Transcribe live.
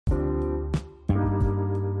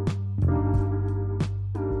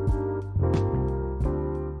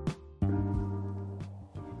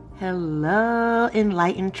Hello,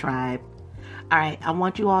 Enlightened Tribe. All right, I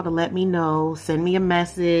want you all to let me know, send me a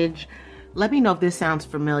message. Let me know if this sounds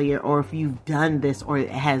familiar or if you've done this or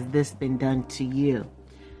has this been done to you.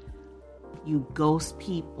 You ghost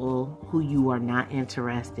people who you are not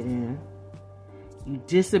interested in. You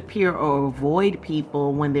disappear or avoid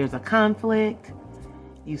people when there's a conflict.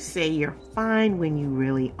 You say you're fine when you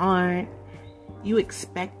really aren't. You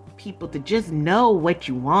expect people to just know what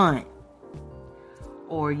you want.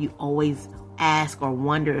 Or you always ask or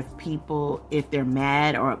wonder if they're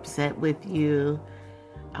mad or upset with you.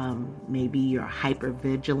 Maybe you're hyper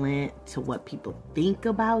vigilant to what people think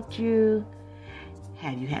about you.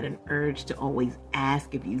 Have you had an urge to always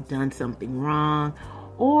ask if you've done something wrong?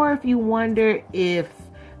 Or if you wonder if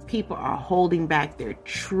people are holding back their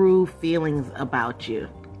true feelings about you.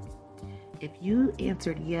 If you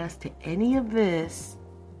answered yes to any of this,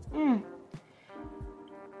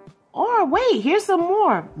 or wait, here's some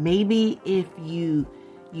more. Maybe if you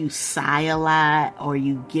sigh a lot, or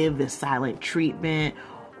you give the silent treatment,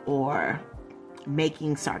 or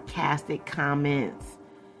making sarcastic comments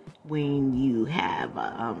when you have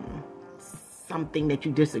something that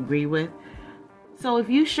you disagree with. So if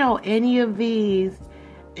you show any of these,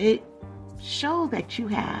 it shows that you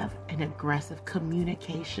have an aggressive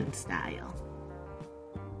communication style.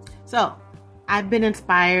 So I've been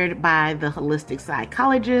inspired by the holistic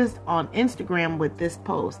psychologist on Instagram with this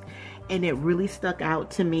post, and it really stuck out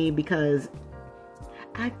to me because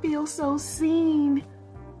I feel so seen.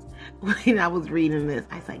 When I was reading this,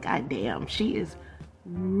 I was like, God damn, she is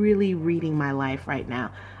really reading my life right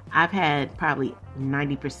now. I've had probably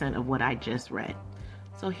 90% of what I just read.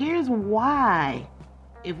 So here's why,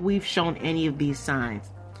 if we've shown any of these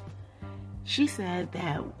signs. She said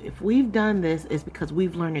that if we've done this, it's because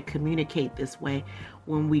we've learned to communicate this way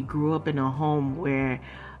when we grew up in a home where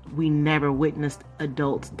we never witnessed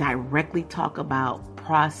adults directly talk about,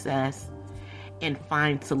 process, and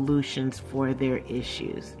find solutions for their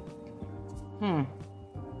issues.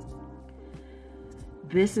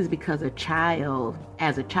 This is because as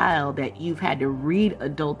a child, that you've had to read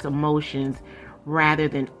adults' emotions rather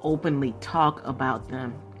than openly talk about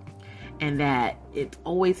them. And that it's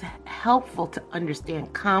always helpful to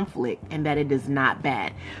understand conflict and that it is not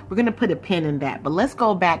bad. We're going to put a pin in that. But let's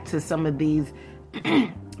go back to some of these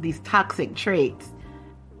these toxic traits.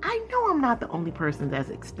 I know I'm not the only person that's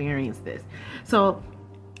experienced this. So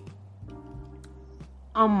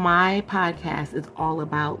on my podcast, it's all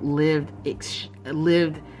about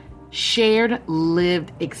shared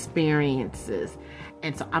lived experiences.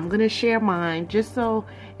 And so I'm going to share mine just so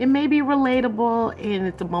it may be relatable, and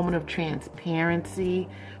it's a moment of transparency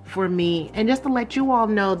for me. And just to let you all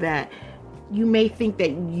know that you may think that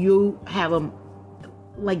you have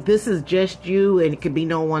this is just you and it could be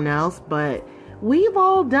no one else, but we've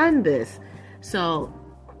all done this. So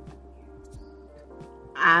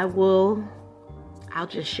I'll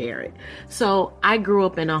just share it. So I grew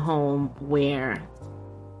up in a home where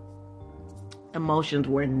emotions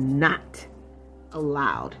were not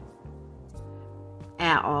allowed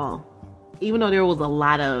at all. Even though there was a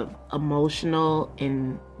lot of emotional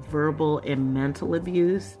and verbal and mental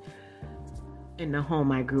abuse in the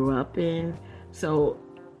home I grew up in. So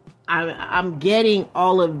I'm getting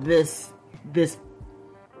all of these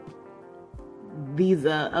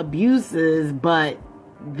abuses, but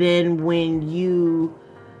then when you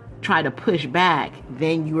try to push back,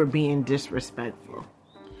 then you are being disrespectful.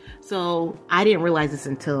 So I didn't realize this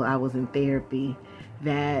until I was in therapy,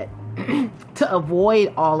 that to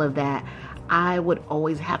avoid all of that, I would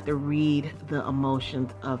always have to read the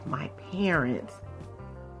emotions of my parents.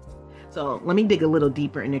 So let me dig a little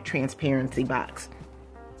deeper in the transparency box.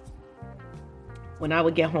 When I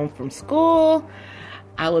would get home from school,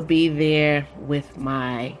 I would be there with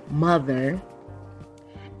my mother,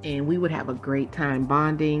 and we would have a great time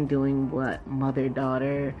bonding, doing what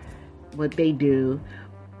mother-daughter, what they do.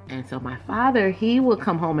 And so my father, he would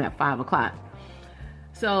come home at 5 o'clock.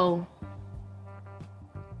 So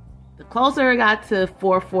the closer it got to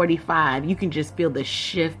 4:45, you can just feel the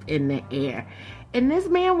shift in the air. And this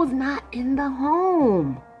man was not in the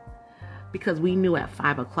home because we knew at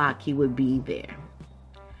 5 o'clock he would be there.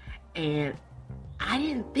 And I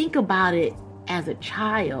didn't think about it as a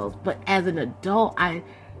child, but as an adult, I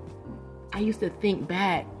used to think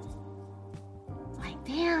back, like,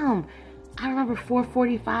 damn, I remember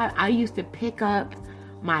 4:45, I used to pick up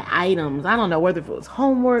my items. I don't know whether it was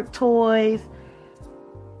homework, toys.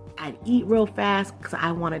 I'd eat real fast because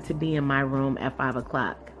I wanted to be in my room at 5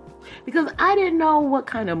 o'clock. Because I didn't know what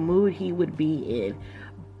kind of mood he would be in.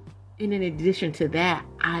 And in addition to that,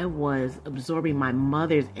 I was absorbing my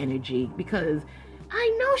mother's energy because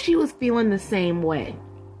I know she was feeling the same way.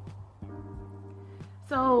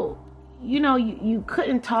 So, you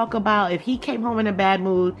couldn't talk about if he came home in a bad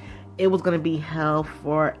mood, it was going to be hell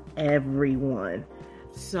for everyone.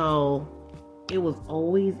 So it was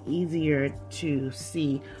always easier to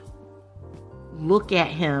look at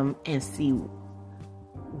him and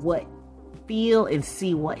feel and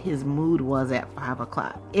see what his mood was at 5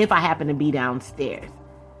 o'clock. If I happened to be downstairs.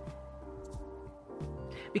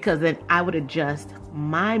 Because then I would adjust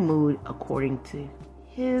my mood according to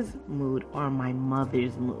his mood or my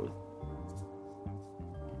mother's mood.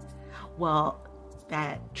 Well,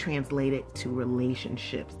 that translated to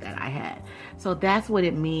relationships that I had. So that's what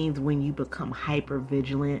it means when you become hyper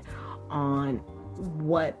vigilant on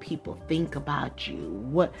what people think about you.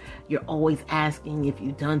 What you're always asking if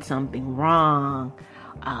you've done something wrong.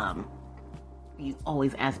 You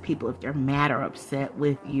always ask people if they're mad or upset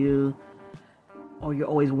with you. Or you're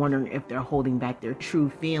always wondering if they're holding back their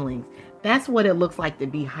true feelings. That's what it looks like to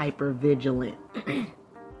be hyper vigilant.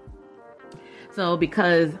 So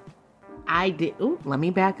because let me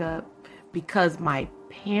back up. Because my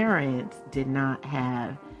parents did not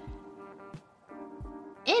have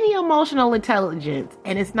any emotional intelligence,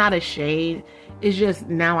 and it's not a shade, it's just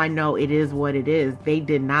now I know it is what it is. They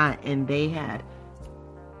did not, and they had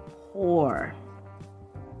poor,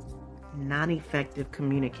 non-effective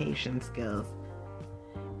communication skills.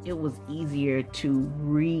 It was easier to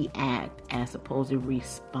react as opposed to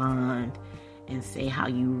respond and say how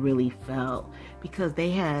you really felt, because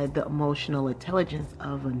they had the emotional intelligence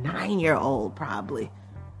of a 9-year-old probably.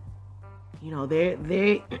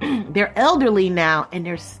 They're elderly now and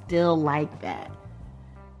they're still like that.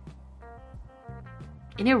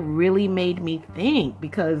 And it really made me think,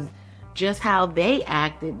 because just how they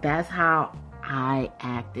acted, that's how I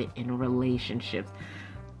acted in relationships.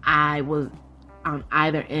 I was on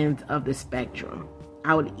either ends of the spectrum.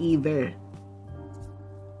 I would either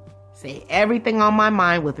say everything on my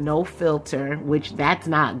mind with no filter, which that's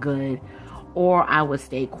not good, or I would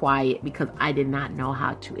stay quiet because I did not know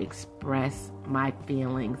how to express my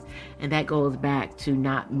feelings. And that goes back to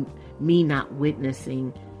not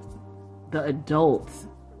witnessing the adults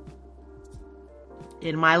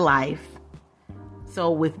in my life. So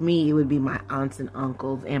with me, it would be my aunts and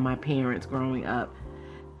uncles and my parents growing up,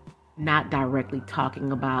 not directly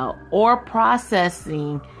talking about or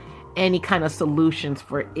processing any kind of solutions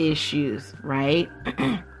for issues, right?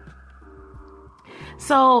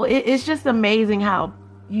 So it's just amazing how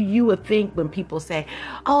you would think when people say,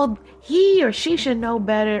 oh, he or she should know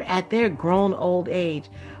better at their grown old age.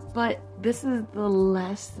 But this is the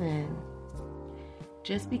lesson.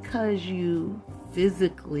 Just because you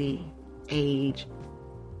physically age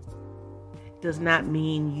does not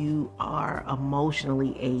mean you are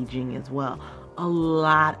emotionally aging as well. A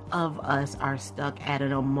lot of us are stuck at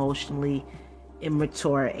an emotionally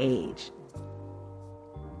immature age.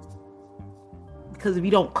 Because if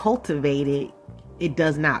you don't cultivate it, it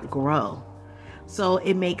does not grow. So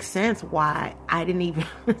it makes sense why I didn't even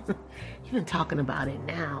talking about it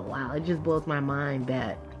now. Wow, it just blows my mind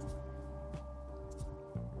that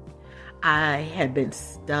I had been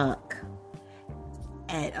stuck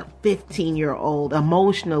at a 15-year-old,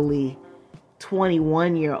 emotionally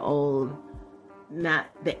 21-year-old, not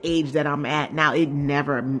the age that I'm at now. It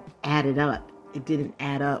never added up. It didn't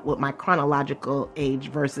add up with my chronological age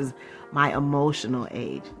versus my emotional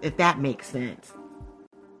age, if that makes sense.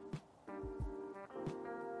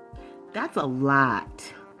 That's a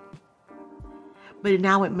lot. But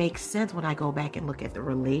now it makes sense when I go back and look at the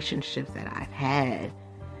relationships that I've had,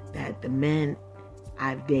 that the men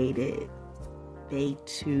I've dated, they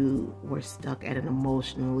too were stuck at an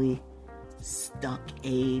emotionally stuck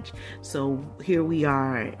age. So here we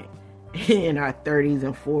are in our 30s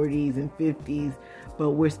and 40s and 50s, but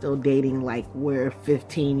we're still dating like we're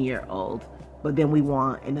 15-year-olds. But then we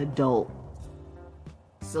want an adult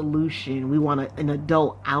solution. We want an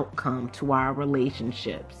adult outcome to our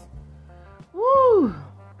relationships. Woo!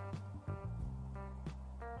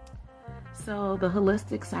 So the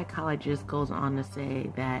holistic psychologist goes on to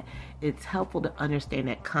say that it's helpful to understand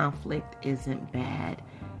that conflict isn't bad,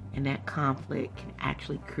 and that conflict can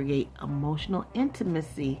actually create emotional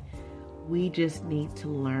intimacy. We just need to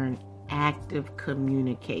learn active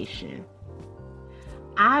communication.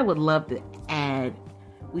 I would love to add,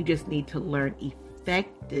 we just need to learn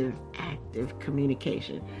effective active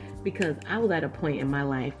communication, because I was at a point in my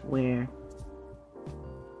life where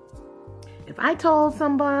if I told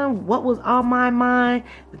someone what was on my mind,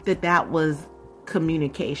 that was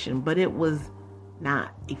communication, but it was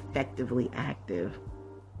not effectively active.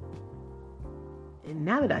 And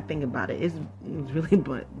now that I think about it, it's really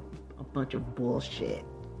but a bunch of bullshit.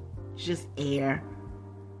 Just air.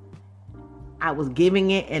 I was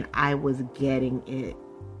giving it and I was getting it.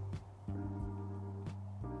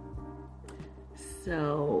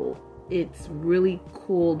 So it's really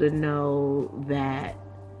cool to know that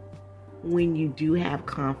when you do have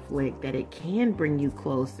conflict, that it can bring you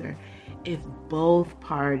closer if both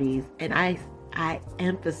parties, and I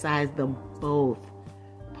emphasize the both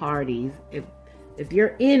parties, if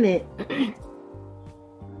you're in it,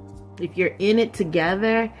 if you're in it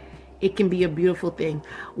together, it can be a beautiful thing.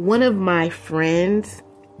 One of my friends,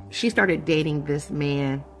 she started dating this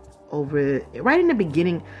man right in the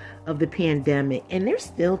beginning of the pandemic, and they're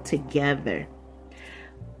still together.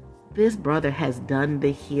 This brother has done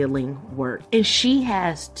the healing work, and she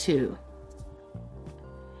has too.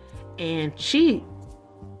 And she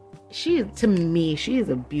to me, she is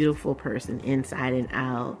a beautiful person inside and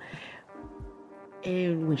out.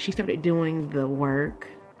 And when she started doing the work,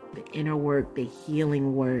 the inner work, the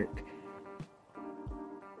healing work,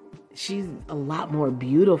 she's a lot more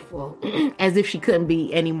beautiful, as if she couldn't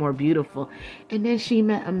be any more beautiful. And then she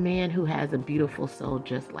met a man who has a beautiful soul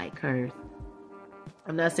just like hers.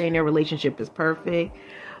 I'm not saying their relationship is perfect,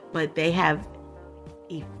 but they have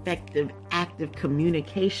effective, active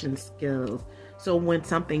communication skills. So when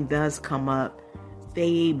something does come up,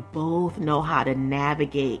 they both know how to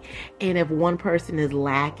navigate. And if one person is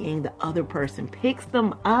lacking, the other person picks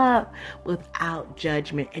them up without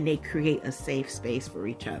judgment, and they create a safe space for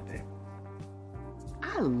each other.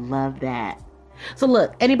 I love that. So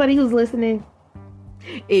look, anybody who's listening,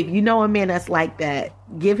 if you know a man that's like that,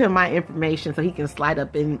 give him my information so he can slide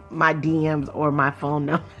up in my DMs or my phone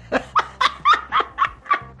number.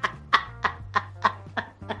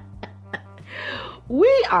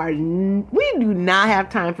 We do not have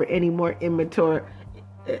time for any more immature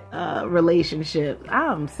relationships.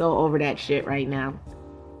 I'm so over that shit right now.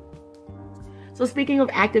 So speaking of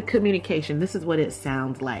active communication, this is what it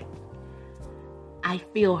sounds like. I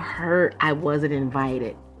feel hurt I wasn't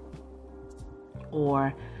invited.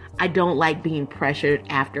 Or I don't like being pressured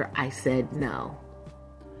after I said no.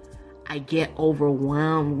 I get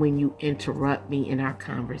overwhelmed when you interrupt me in our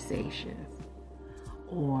conversations.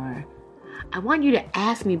 Or I want you to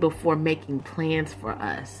ask me before making plans for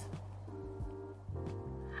us.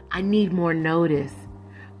 I need more notice.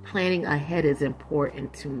 Planning ahead is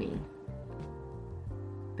important to me.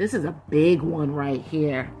 This is a big one right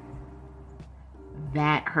here.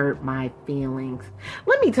 That hurt my feelings.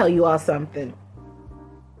 Let me tell you all something.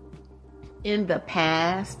 In the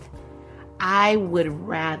past, I would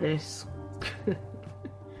rather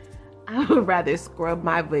scrub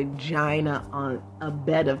my vagina on a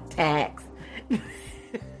bed of Tax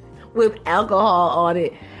with alcohol on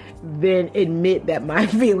it than admit that my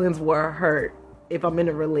feelings were hurt if I'm in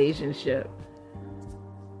a relationship.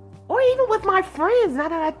 Or even with my friends, now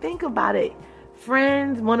that I think about it.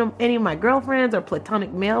 Friends, any of my girlfriends or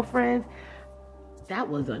platonic male friends, that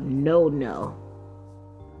was a no-no.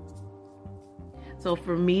 So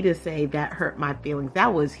for me to say that hurt my feelings,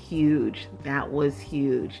 that was huge. That was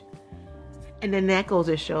huge. And then that goes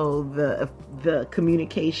to show the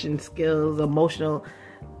communication skills, emotional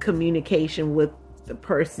communication with the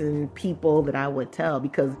people that I would tell,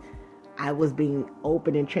 because I was being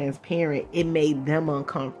open and transparent. It made them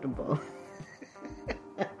uncomfortable.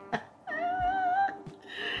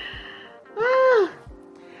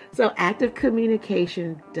 So active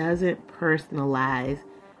communication doesn't personalize,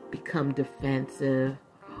 become defensive,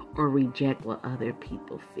 or reject what other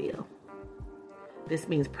people feel. This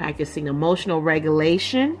means practicing emotional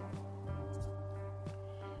regulation.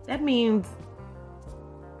 That means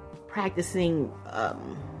practicing,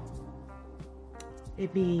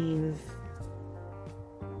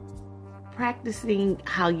 practicing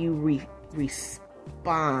how you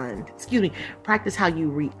practice how you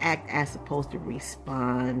react as opposed to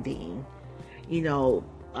responding.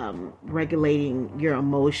 Regulating your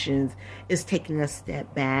emotions is taking a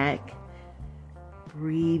step back,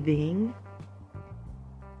 breathing.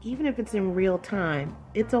 Even if it's in real time,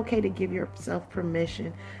 it's okay to give yourself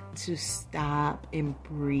permission to stop and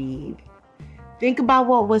breathe. Think about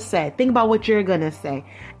what was said. Think about what you're going to say,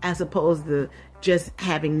 as opposed to just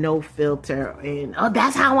having no filter and,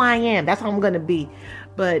 that's how I am. That's how I'm going to be.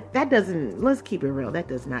 But let's keep it real. That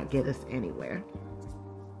does not get us anywhere.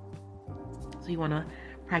 So you want to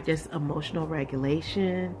practice emotional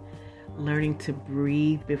regulation, learning to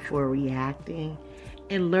breathe before reacting,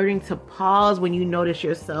 and learning to pause when you notice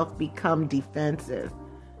yourself become defensive.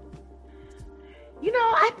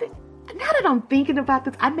 I think, now that I'm thinking about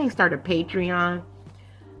this, I may start a Patreon.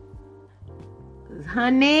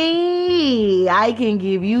 Honey, I can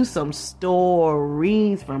give you some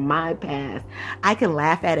stories from my past. I can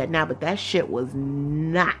laugh at it now, but that shit was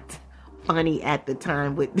not funny at the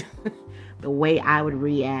time with the way I would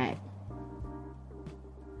react.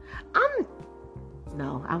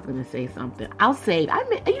 No, I was going to say something. I think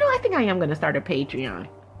I am going to start a Patreon.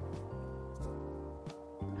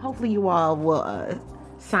 Hopefully you all will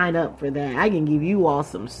sign up for that. I can give you all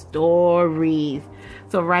some stories.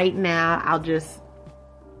 So right now, I'll just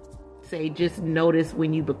say, just notice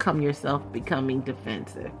when you become yourself becoming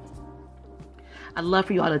defensive. I'd love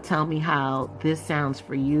for you all to tell me how this sounds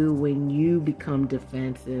for you when you become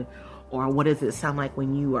defensive. Or what does it sound like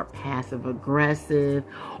when you are passive aggressive?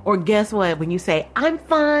 Or guess what? When you say, I'm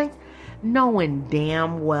fine, knowing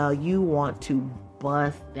damn well you want to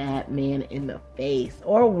bust that man in the face,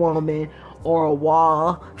 or woman, or a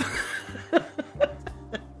wall.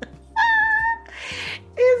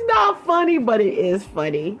 It's not funny, but it is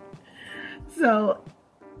funny. So,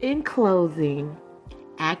 in closing,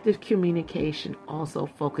 active communication also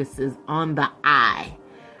focuses on the I.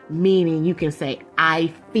 Meaning you can say, I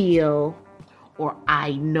feel, or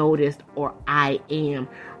I noticed, or I am,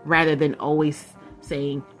 rather than always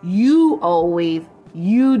saying, you always,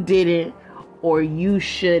 you didn't, or you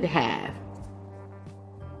should have.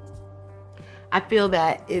 I feel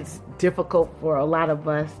that it's difficult for a lot of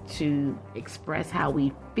us to express how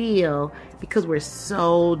we feel because we're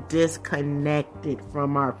so disconnected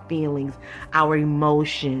from our feelings, our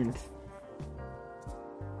emotions.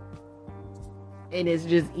 And it's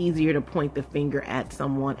just easier to point the finger at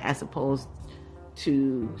someone as opposed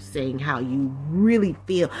to saying how you really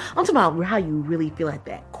feel. I'm talking about how you really feel at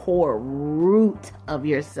that core root of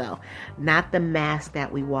yourself, not the mask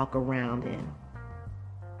that we walk around in.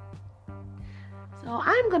 So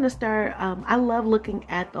I'm going to start, I love looking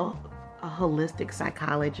at a holistic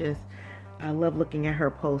psychologist. I love looking at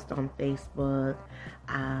her post on Facebook.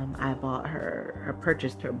 I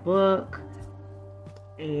purchased her book.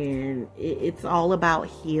 And it's all about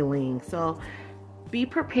healing. So be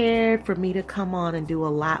prepared for me to come on and do a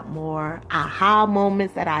lot more aha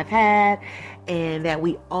moments that I've had, and that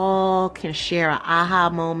we all can share an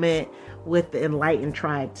aha moment with the Enlightened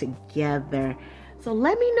Tribe together. So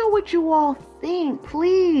let me know what you all think.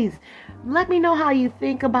 Please let me know how you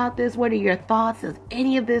think about this. What are your thoughts? Does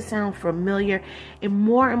any of this sound familiar? And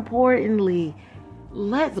more importantly,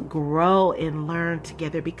 let's grow and learn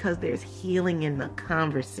together, because there's healing in the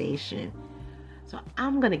conversation. So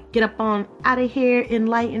I'm going to get up on out of here,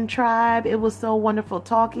 Enlightened Tribe. It was so wonderful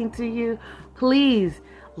talking to you. Please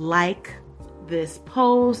like this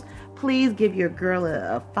post. Please give your girl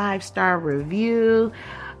a 5-star review.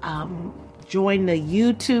 Join the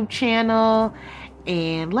YouTube channel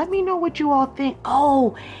and let me know what you all think.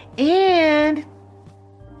 Oh, and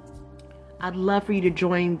I'd love for you to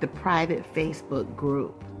join the private Facebook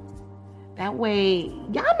group. That way,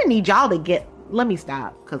 I'm gonna need y'all to get, let me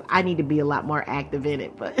stop, because I need to be a lot more active in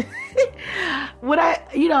it. But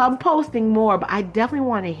I'm posting more, but I definitely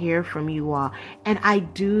want to hear from you all. And I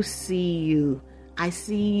do see you. I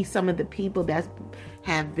see some of the people that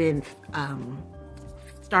have been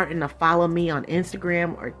starting to follow me on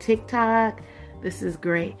Instagram or TikTok. This is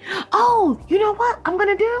great. Oh, you know what I'm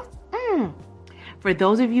gonna do? For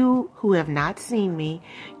those of you who have not seen me,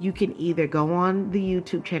 you can either go on the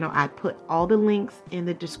YouTube channel. I put all the links in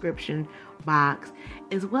the description box,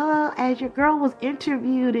 as well as your girl was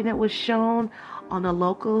interviewed and it was shown on a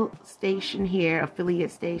local station here,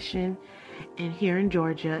 affiliate station, and here in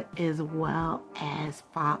Georgia, as well as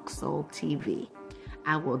Fox Soul TV.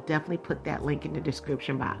 I will definitely put that link in the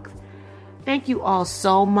description box. Thank you all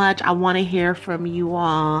so much. I want to hear from you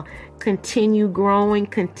all. Continue growing,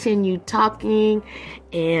 continue talking,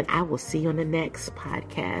 and I will see you on the next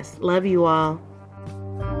podcast. Love you all.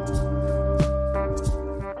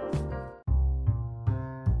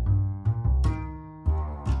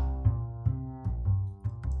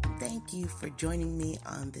 Thank you for joining me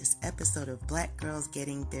on this episode of Black Girls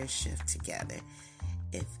Getting Their Shift Together.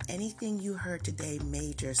 If anything you heard today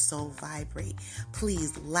made your soul vibrate,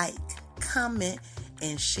 please like, comment,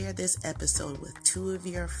 and share this episode with 2 of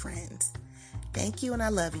your friends. Thank you, and I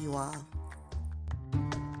love you all.